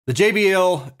The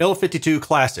JBL L52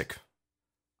 Classic.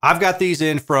 I've got these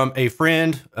in from a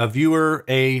friend, a viewer,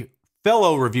 a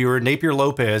fellow reviewer, Napier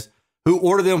Lopez, who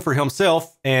ordered them for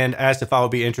himself and asked if I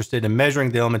would be interested in measuring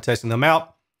them and testing them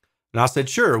out. And I said,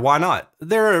 sure, why not?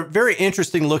 They're a very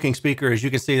interesting looking speaker. As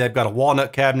you can see, they've got a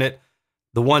walnut cabinet.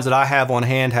 The ones that I have on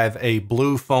hand have a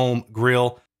blue foam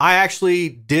grill. I actually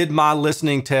did my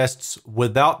listening tests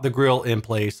without the grill in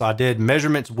place. I did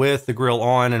measurements with the grill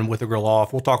on and with the grill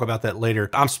off. We'll talk about that later.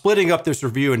 I'm splitting up this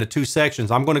review into two sections.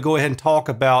 I'm going to go ahead and talk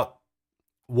about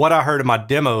what I heard in my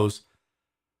demos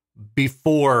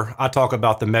before I talk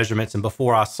about the measurements and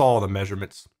before I saw the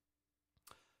measurements.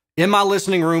 In my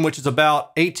listening room, which is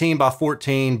about 18 by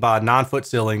 14 by 9-foot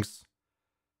ceilings,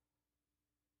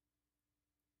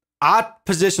 I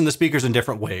position the speakers in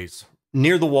different ways.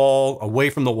 Near the wall, away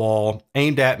from the wall,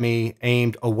 aimed at me,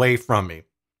 aimed away from me.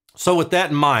 So with that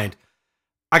in mind,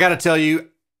 I got to tell you,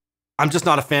 I'm just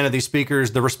not a fan of these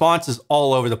speakers. The response is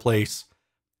all over the place.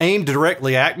 Aimed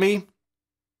directly at me,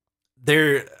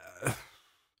 I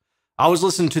was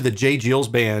listening to the J. Gills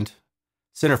band,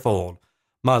 Centerfold.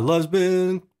 My love's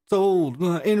been sold,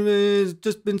 my enemy's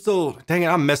just been sold. Dang it,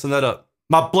 I'm messing that up.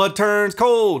 My blood turns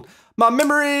cold. My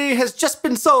memory has just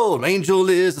been sold. Angel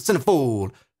is a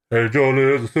centerfold. Angel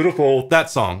is a centerfold. That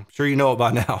song. I'm sure you know it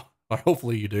by now. Or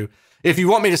hopefully you do. If you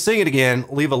want me to sing it again,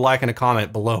 leave a like and a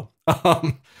comment below.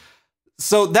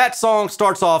 So that song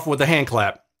starts off with a hand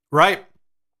clap, right?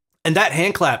 And that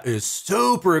hand clap is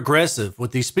super aggressive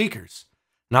with these speakers.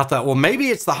 And I thought, well, maybe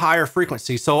it's the higher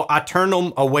frequency. So I turned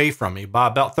them away from me by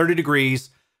about 30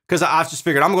 degrees because I just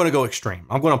figured I'm going to go extreme.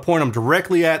 I'm going to point them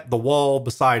directly at the wall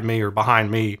beside me or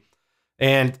behind me.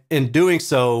 And in doing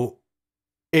so,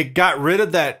 it got rid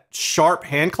of that sharp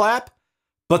hand clap,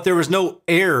 but there was no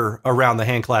air around the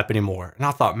hand clap anymore. And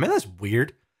I thought, man, that's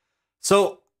weird.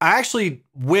 So I actually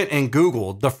went and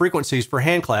Googled the frequencies for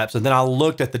hand claps, and then I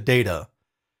looked at the data.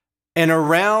 And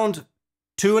around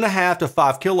 2.5 to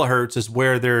 5 kilohertz is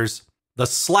where there's the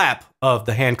slap of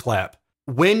the hand clap.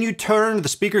 When you turn the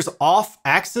speakers off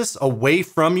axis away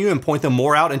from you and point them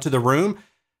more out into the room,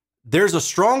 there's a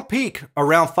strong peak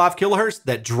around 5 kilohertz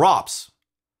that drops.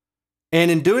 And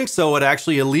in doing so, it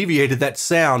actually alleviated that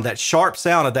sound, that sharp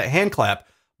sound of that hand clap.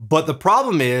 But the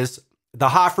problem is the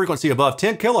high frequency above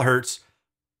 10 kilohertz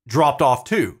dropped off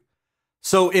too.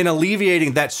 So in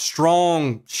alleviating that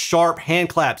strong, sharp hand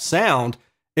clap sound,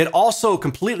 it also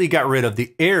completely got rid of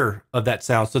the air of that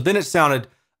sound. So then it sounded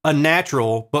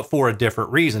unnatural, but for a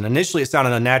different reason. Initially, it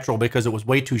sounded unnatural because it was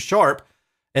way too sharp.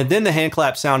 And then the hand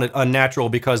clap sounded unnatural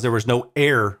because there was no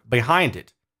air behind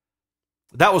it.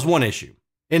 That was one issue.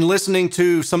 In listening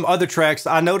to some other tracks,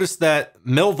 I noticed that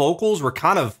male vocals were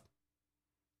kind of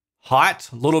hot,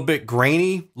 a little bit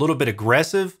grainy, a little bit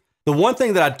aggressive. The one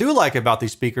thing that I do like about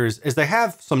these speakers is they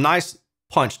have some nice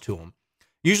punch to them.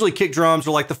 Usually kick drums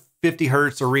are like the 50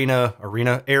 hertz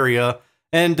arena area.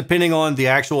 And depending on the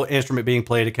actual instrument being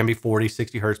played, it can be 40,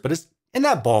 60 hertz, but it's in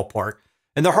that ballpark.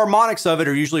 And the harmonics of it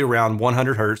are usually around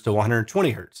 100 hertz to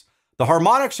 120 hertz. The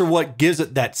harmonics are what gives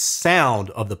it that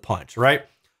sound of the punch, right?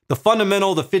 The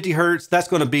fundamental, the 50 hertz, that's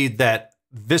going to be that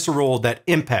visceral, that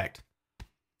impact.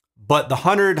 But the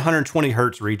 100, 120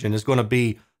 hertz region is going to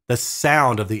be the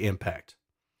sound of the impact.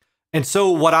 And so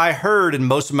what I heard in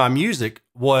most of my music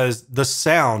was the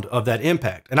sound of that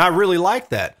impact. And I really like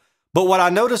that. But what I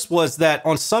noticed was that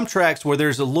on some tracks where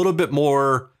there's a little bit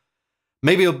more,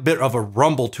 maybe a bit of a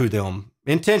rumble to them,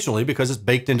 intentionally because it's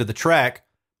baked into the track,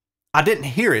 I didn't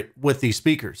hear it with these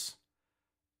speakers.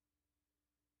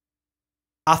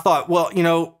 I thought, well, you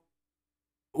know,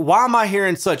 why am I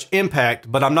hearing such impact,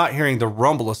 but I'm not hearing the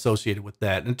rumble associated with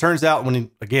that? And it turns out when,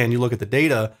 again, you look at the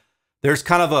data, there's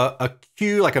kind of a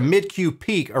Q, like a mid-Q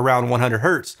peak around 100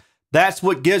 hertz. That's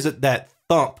what gives it that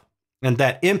thump and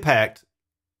that impact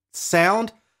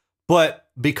sound. But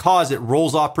because it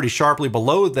rolls off pretty sharply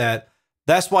below that,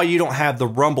 that's why you don't have the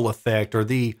rumble effect or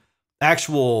the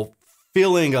actual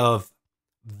feeling of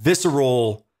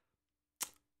visceral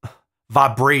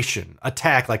vibration,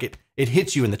 attack, like it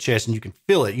hits you in the chest and you can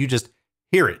feel it. You just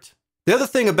hear it. The other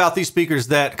thing about these speakers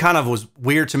that kind of was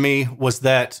weird to me was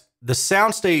that the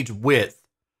soundstage width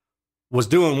was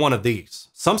doing one of these.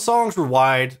 Some songs were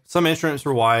wide, some instruments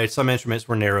were wide, some instruments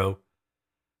were narrow.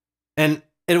 And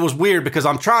it was weird because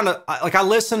I'm trying to, I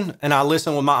listen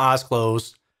with my eyes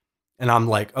closed. And I'm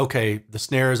like, okay, the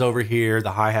snare is over here,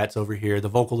 the hi-hat's over here, the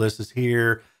vocalist is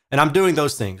here. And I'm doing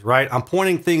those things, right? I'm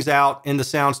pointing things out in the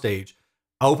soundstage.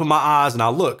 I open my eyes and I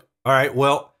look. All right,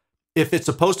 well, if it's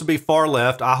supposed to be far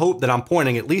left, I hope that I'm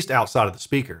pointing at least outside of the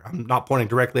speaker. I'm not pointing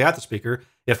directly at the speaker.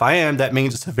 If I am, that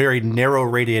means it's a very narrow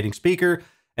radiating speaker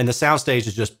and the soundstage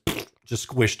is just just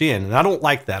squished in. And I don't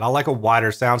like that. I like a wider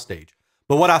soundstage.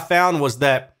 But what I found was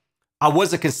that I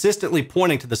wasn't consistently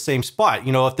pointing to the same spot.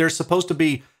 You know, if there's supposed to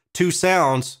be two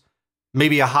sounds,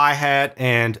 maybe a hi-hat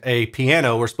and a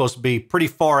piano were supposed to be pretty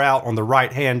far out on the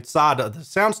right-hand side of the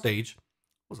soundstage. It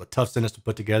was a tough sentence to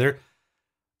put together.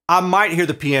 I might hear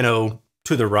the piano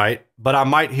to the right, but I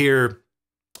might hear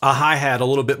a hi-hat a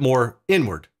little bit more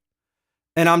inward.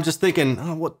 And I'm just thinking,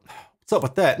 oh, what's up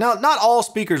with that? Now, not all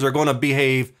speakers are going to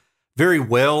behave very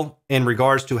well in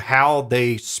regards to how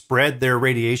they spread their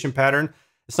radiation pattern.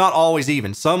 It's not always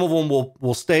even. Some of them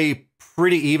will stay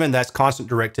pretty even. That's constant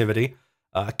directivity.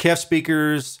 KEF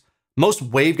speakers, most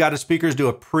wave-guided speakers do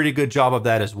a pretty good job of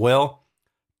that as well.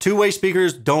 Two-way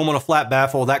speakers, dome on a flat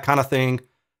baffle, that kind of thing,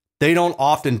 they don't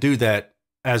often do that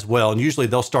as well. And usually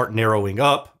they'll start narrowing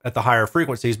up at the higher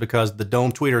frequencies because the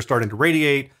dome tweeter is starting to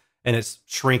radiate and it's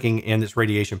shrinking in its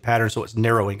radiation pattern, so it's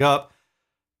narrowing up.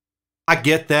 I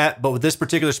get that, but with this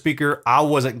particular speaker, I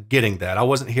wasn't getting that. I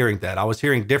wasn't hearing that. I was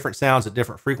hearing different sounds at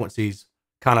different frequencies,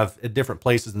 kind of at different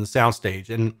places in the soundstage.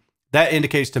 And that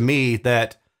indicates to me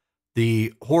that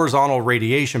the horizontal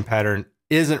radiation pattern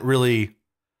isn't really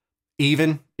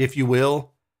even, if you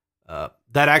will.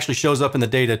 That actually shows up in the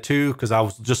data too, because I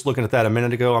was just looking at that a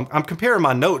minute ago. I'm comparing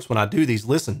my notes when I do these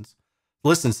listen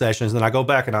sessions, and I go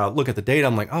back and I look at the data.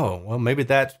 I'm like, oh, well, maybe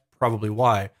that's probably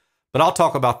why. But I'll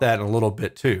talk about that in a little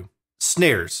bit too.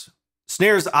 Snares.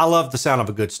 Snares, I love the sound of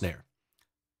a good snare.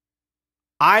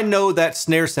 I know that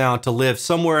snare sound to live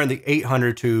somewhere in the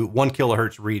 800 to 1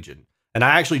 kilohertz region. And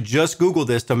I actually just Googled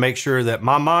this to make sure that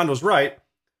my mind was right.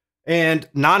 And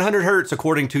 900 hertz,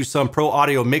 according to some pro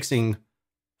audio mixing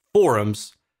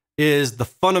forums, is the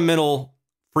fundamental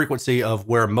frequency of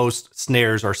where most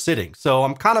snares are sitting. So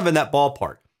I'm kind of in that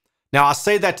ballpark. Now, I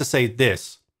say that to say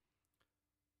this.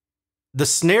 The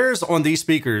snares on these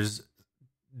speakers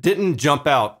didn't jump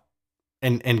out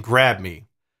and grab me.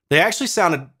 They actually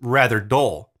sounded rather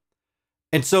dull.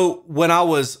 And so when I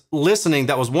was listening,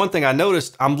 that was one thing I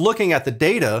noticed. I'm looking at the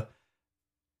data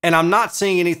and I'm not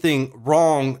seeing anything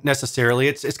wrong necessarily.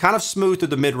 It's kind of smooth through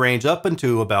the mid-range up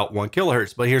into about 1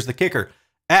 kilohertz. But here's the kicker.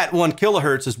 At 1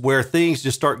 kilohertz is where things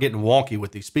just start getting wonky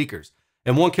with these speakers.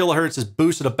 And 1 kilohertz is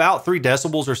boosted about 3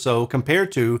 decibels or so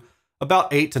compared to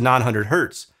about 8 to 900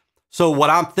 hertz. So what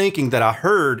I'm thinking that I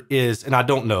heard is, and I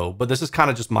don't know, but this is kind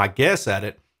of just my guess at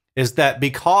it, is that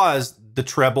because the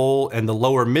treble and the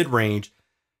lower mid-range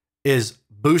is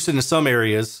boosted in some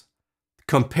areas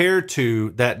compared to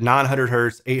that 900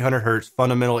 hertz, 800 hertz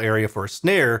fundamental area for a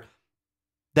snare,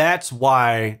 that's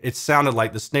why it sounded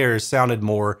like the snares sounded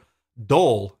more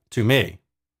dull to me.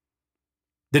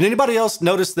 Did anybody else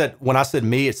notice that when I said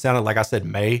me, it sounded like I said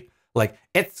May? Like,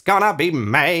 it's gonna be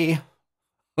May.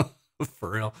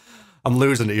 For real. I'm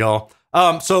losing it, y'all.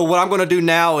 So what I'm going to do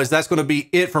now is that's going to be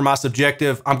it for my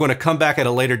subjective. I'm going to come back at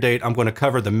a later date. I'm going to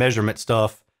cover the measurement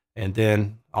stuff, and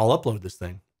then I'll upload this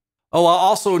thing. Oh, I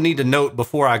also need to note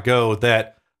before I go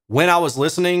that when I was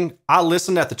listening, I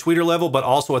listened at the tweeter level, but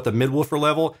also at the midwoofer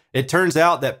level. It turns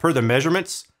out that per the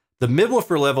measurements, the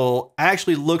midwoofer level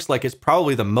actually looks like it's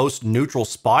probably the most neutral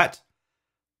spot,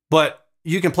 but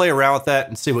you can play around with that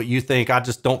and see what you think. I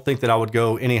just don't think that I would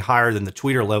go any higher than the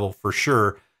tweeter level for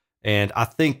sure. And I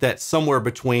think that somewhere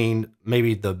between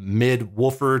maybe the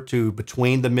mid-woofer to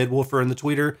between the mid-woofer and the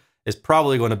tweeter is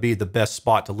probably going to be the best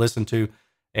spot to listen to.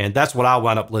 And that's what I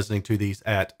wound up listening to these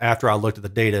at after I looked at the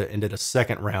data and did a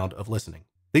second round of listening.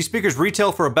 These speakers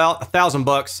retail for about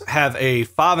 $1,000, have a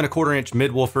 5 1/4 inch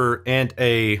mid-woofer and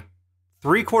a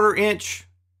 3/4 inch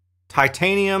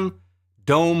titanium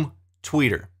dome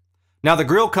tweeter. Now, the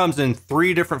grill comes in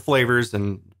 3 different flavors,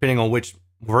 and depending on which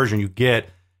version you get,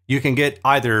 you can get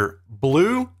either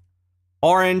blue,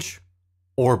 orange,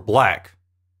 or black.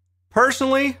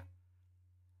 Personally,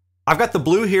 I've got the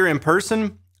blue here in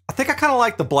person. I think I kind of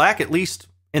like the black, at least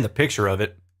in the picture of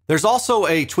it. There's also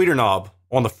a tweeter knob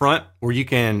on the front where you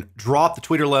can drop the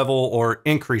tweeter level or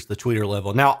increase the tweeter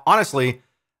level. Now, honestly,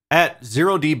 at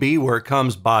 0 dB where it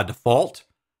comes by default,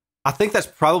 I think that's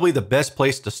probably the best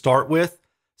place to start with.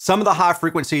 Some of the high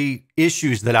frequency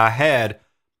issues that I had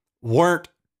weren't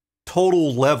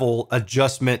total level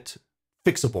adjustment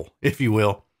fixable, if you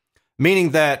will,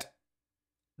 meaning that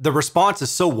the response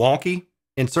is so wonky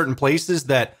in certain places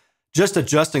that just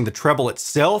adjusting the treble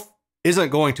itself isn't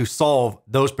going to solve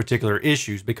those particular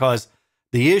issues because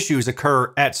the issues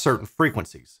occur at certain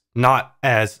frequencies, not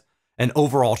as an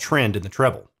overall trend in the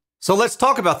treble. So let's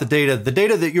talk about the data. The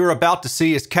data that you're about to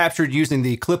see is captured using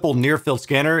the Klippel near-field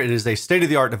scanner. It is a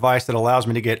state-of-the-art device that allows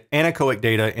me to get anechoic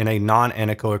data in a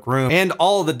non-anechoic room. And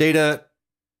all of the data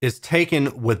is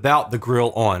taken without the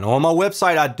grill on. On my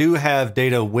website, I do have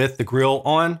data with the grill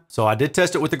on. So I did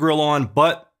test it with the grill on,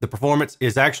 but the performance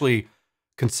is actually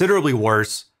considerably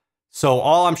worse. So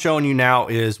all I'm showing you now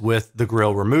is with the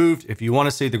grill removed. If you want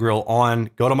to see the grill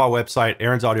on, go to my website,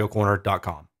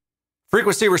 AaronsAudioCorner.com.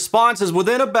 Frequency response is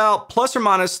within about plus or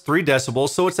minus 3 decibels.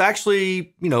 So it's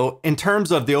actually, you know, in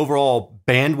terms of the overall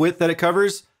bandwidth that it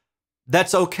covers,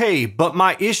 that's okay. But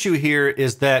my issue here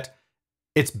is that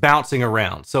it's bouncing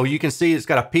around. So you can see it's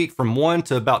got a peak from 1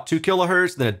 to about 2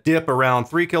 kilohertz, then a dip around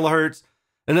 3 kilohertz,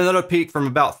 and another peak from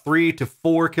about 3 to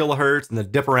 4 kilohertz, and then a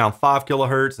dip around 5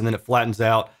 kilohertz, and then it flattens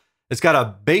out. It's got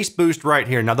a bass boost right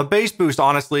here. Now the bass boost,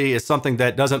 honestly, is something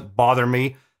that doesn't bother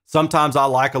me. Sometimes I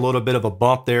like a little bit of a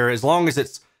bump there, as long as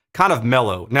it's kind of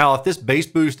mellow. Now, if this bass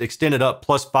boost extended up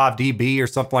plus 5 dB or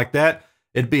something like that,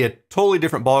 it'd be a totally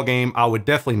different ball game. I would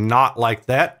definitely not like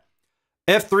that.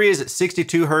 F3 is at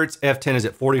 62 hertz, F10 is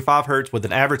at 45 hertz with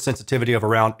an average sensitivity of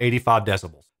around 85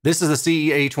 decibels. This is a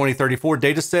CEA 2034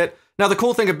 data set. Now, the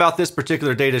cool thing about this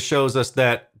particular data shows us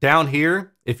that down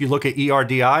here, if you look at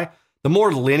ERDI, the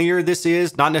more linear this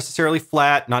is, not necessarily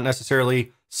flat, not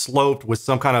necessarily sloped with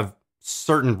some kind of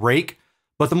certain rake,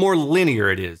 but the more linear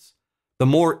it is, the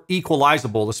more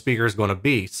equalizable the speaker is going to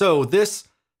be. So this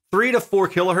 3 to 4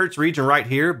 kilohertz region right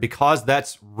here, because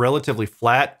that's relatively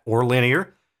flat or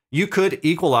linear, you could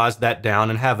equalize that down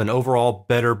and have an overall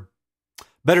better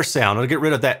sound. It'll get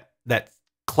rid of that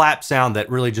clap sound that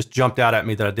really just jumped out at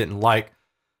me that I didn't like.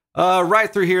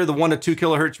 Right through here, the 1 to 2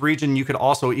 kilohertz region, you could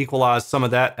also equalize some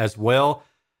of that as well.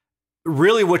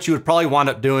 Really, what you would probably wind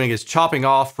up doing is chopping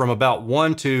off from about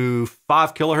 1 to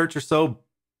 5 kilohertz or so,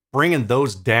 bringing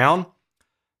those down,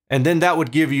 and then that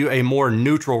would give you a more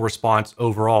neutral response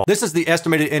overall. This is the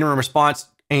estimated interim response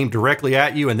aimed directly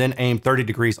at you and then aimed 30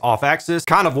 degrees off axis,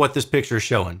 kind of what this picture is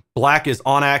showing. Black is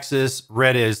on axis,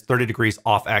 red is 30 degrees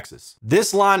off axis.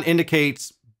 This line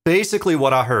indicates basically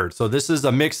what I heard. So this is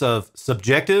a mix of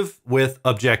subjective with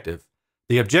objective.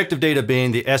 The objective data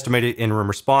being the estimated interim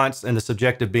response and the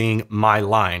subjective being my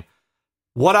line.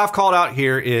 What I've called out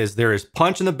here is there is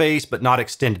punch in the bass, but not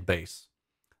extended bass.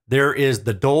 There is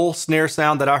the dull snare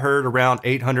sound that I heard around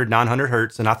 800, 900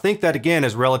 hertz. And I think that again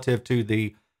is relative to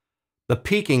the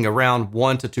peaking around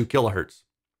 1 to 2 kilohertz.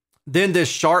 Then this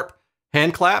sharp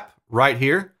hand clap right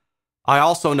here. I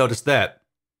also noticed that.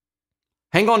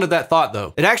 Hang on to that thought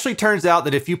though. It actually turns out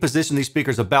that if you position these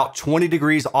speakers about 20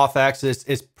 degrees off axis,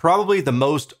 it's probably the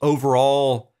most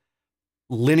overall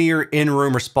linear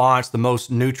in-room response, the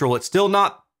most neutral. It's still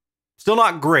not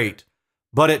great,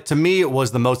 but to me, it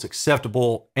was the most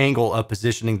acceptable angle of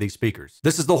positioning these speakers.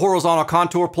 This is the horizontal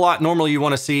contour plot. Normally you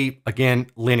want to see, again,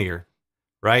 linear,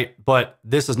 right? But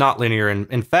this is not linear. And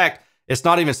in fact, it's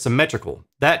not even symmetrical.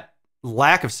 That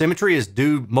lack of symmetry is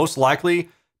due most likely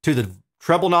to the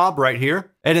treble knob right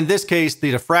here. And in this case, the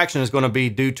diffraction is going to be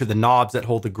due to the knobs that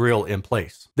hold the grill in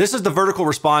place. This is the vertical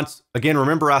response. Again,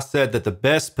 remember I said that the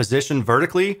best position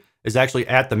vertically is actually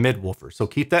at the midwoofer. So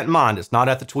keep that in mind. It's not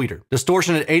at the tweeter.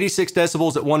 Distortion at 86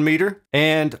 decibels at 1 meter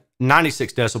and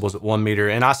 96 decibels at 1 meter.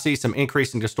 And I see some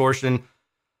increasing distortion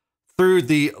through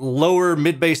the lower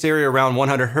mid-bass area around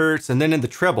 100 hertz and then in the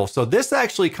treble. So this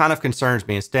actually kind of concerns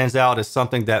me and stands out as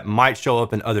something that might show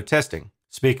up in other testing.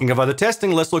 Speaking of other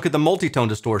testing, let's look at the multi-tone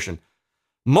distortion.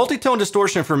 Multi-tone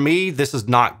distortion for me, this is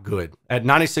not good at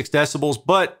 96 decibels,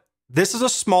 but this is a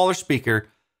smaller speaker.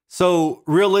 So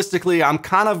realistically, I'm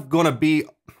kind of going to be,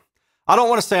 I don't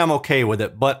want to say I'm okay with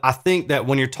it, but I think that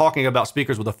when you're talking about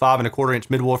speakers with a 5 1/4 inch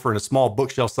midwoofer and a small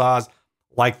bookshelf size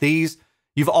like these,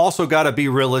 you've also got to be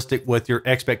realistic with your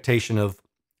expectation of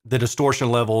the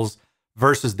distortion levels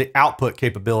versus the output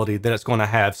capability that it's going to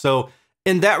have. So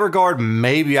in that regard,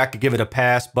 maybe I could give it a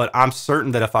pass, but I'm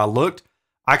certain that if I looked,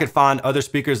 I could find other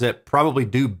speakers that probably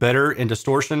do better in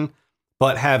distortion,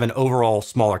 but have an overall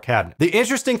smaller cabinet. The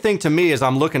interesting thing to me as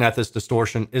I'm looking at this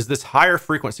distortion is this higher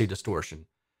frequency distortion.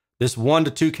 This 1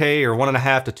 to 2K or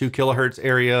 1.5 to 2 kilohertz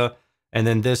area, and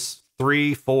then this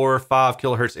 3, 4, 5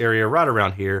 kilohertz area right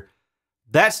around here.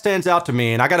 That stands out to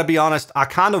me, and I gotta be honest, I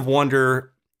kind of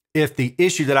wonder if the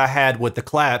issue that I had with the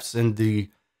claps and the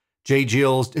J.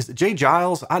 Giles, is it J.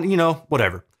 Giles?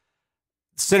 Whatever.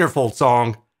 Centerfold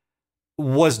song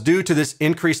was due to this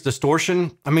increased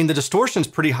distortion. I mean, the distortion's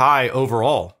pretty high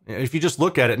overall. If you just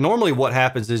look at it, normally what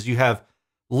happens is you have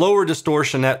lower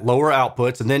distortion at lower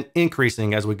outputs and then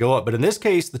increasing as we go up. But in this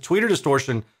case, the tweeter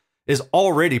distortion is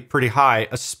already pretty high,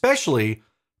 especially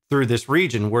through this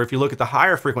region, where if you look at the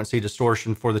higher frequency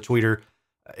distortion for the tweeter,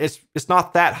 it's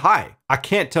not that high. I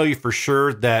can't tell you for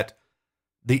sure that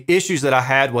the issues that I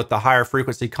had with the higher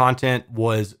frequency content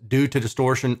was due to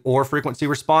distortion or frequency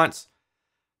response.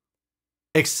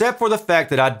 except for the fact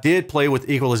that I did play with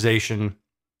equalization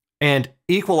and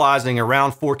equalizing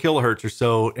around 4 kilohertz or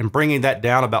so and bringing that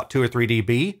down about 2 or 3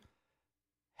 dB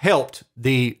helped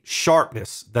the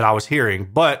sharpness that I was hearing.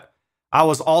 But I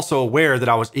was also aware that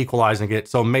I was equalizing it,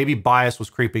 so maybe bias was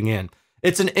creeping in.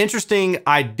 It's an interesting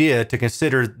idea to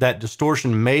consider that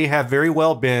distortion may have very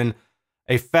well been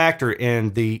a factor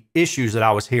in the issues that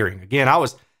I was hearing. Again, I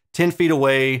was 10 feet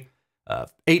away,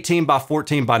 18 by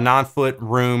 14 by 9 foot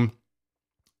room,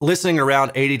 listening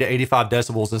around 80 to 85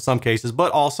 decibels in some cases,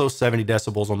 but also 70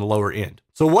 decibels on the lower end.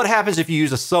 So what happens if you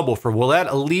use a subwoofer? Will that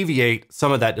alleviate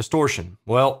some of that distortion?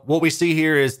 Well, what we see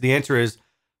here is the answer is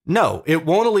no, it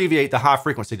won't alleviate the high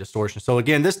frequency distortion. So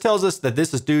again, this tells us that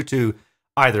this is due to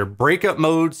either breakup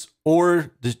modes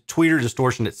or the tweeter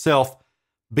distortion itself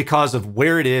because of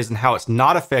where it is and how it's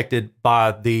not affected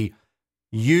by the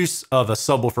use of a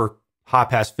subwoofer high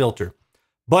pass filter.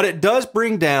 But it does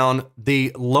bring down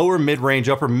the lower mid-range,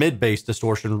 upper mid-bass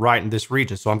distortion right in this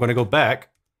region. So I'm going to go back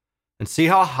and see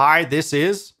how high this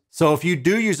is. So if you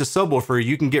do use a subwoofer,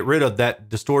 you can get rid of that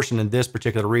distortion in this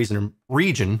particular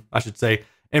region, I should say,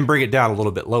 and bring it down a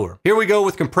little bit lower. Here we go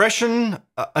with compression.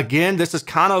 Again, this is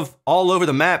kind of all over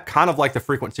the map, kind of like the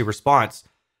frequency response.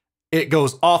 It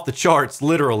goes off the charts,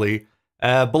 literally.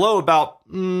 Below about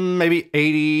maybe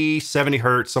 80, 70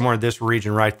 hertz, somewhere in this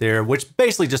region right there, which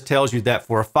basically just tells you that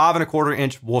for a 5¼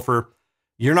 inch woofer,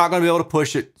 you're not going to be able to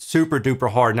push it super duper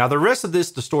hard. Now, the rest of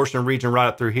this distortion region right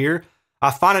up through here,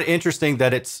 I find it interesting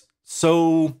that it's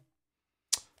so,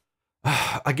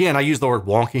 again, I use the word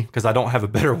wonky because I don't have a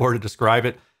better word to describe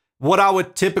it. What I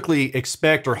would typically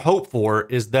expect or hope for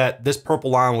is that this purple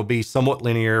line would be somewhat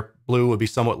linear, blue would be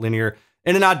somewhat linear.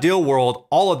 In an ideal world,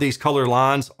 all of these color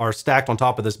lines are stacked on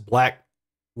top of this black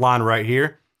line right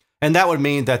here. And that would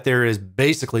mean that there is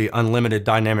basically unlimited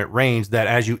dynamic range, that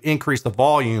as you increase the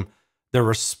volume, the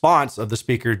response of the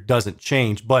speaker doesn't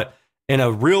change. But in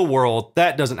a real world,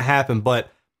 that doesn't happen.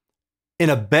 But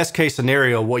in a best case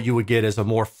scenario, what you would get is a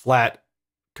more flat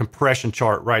compression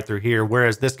chart right through here,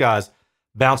 whereas this guy's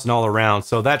bouncing all around.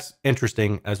 So that's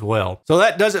interesting as well. So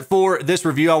that does it for this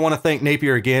review. I want to thank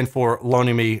Napier again for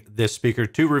loaning me this speaker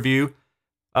to review.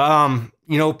 You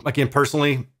know, again,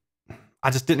 personally,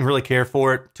 I just didn't really care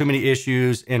for it. Too many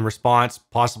issues in response,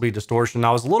 possibly distortion.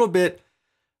 I was a little bit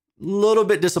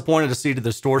disappointed to see the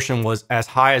distortion was as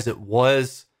high as it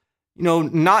was. You know,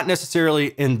 not necessarily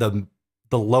in the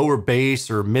lower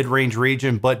bass or mid-range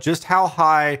region, but just how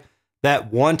high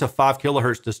that 1 to 5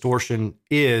 kilohertz distortion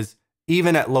is,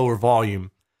 even at lower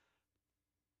volume.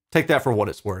 Take that for what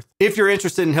it's worth. If you're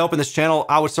interested in helping this channel,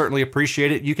 I would certainly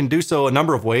appreciate it. You can do so a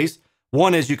number of ways.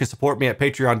 One is you can support me at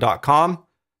patreon.com.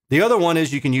 The other one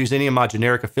is you can use any of my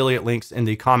generic affiliate links in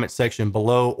the comment section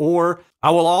below, or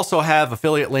I will also have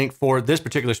affiliate link for this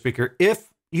particular speaker.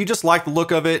 If you just like the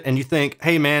look of it and you think,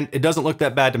 hey man, it doesn't look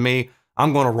that bad to me,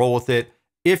 I'm going to roll with it.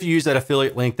 If you use that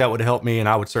affiliate link, that would help me and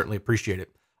I would certainly appreciate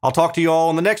it. I'll talk to you all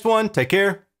on the next one. Take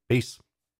care. Peace.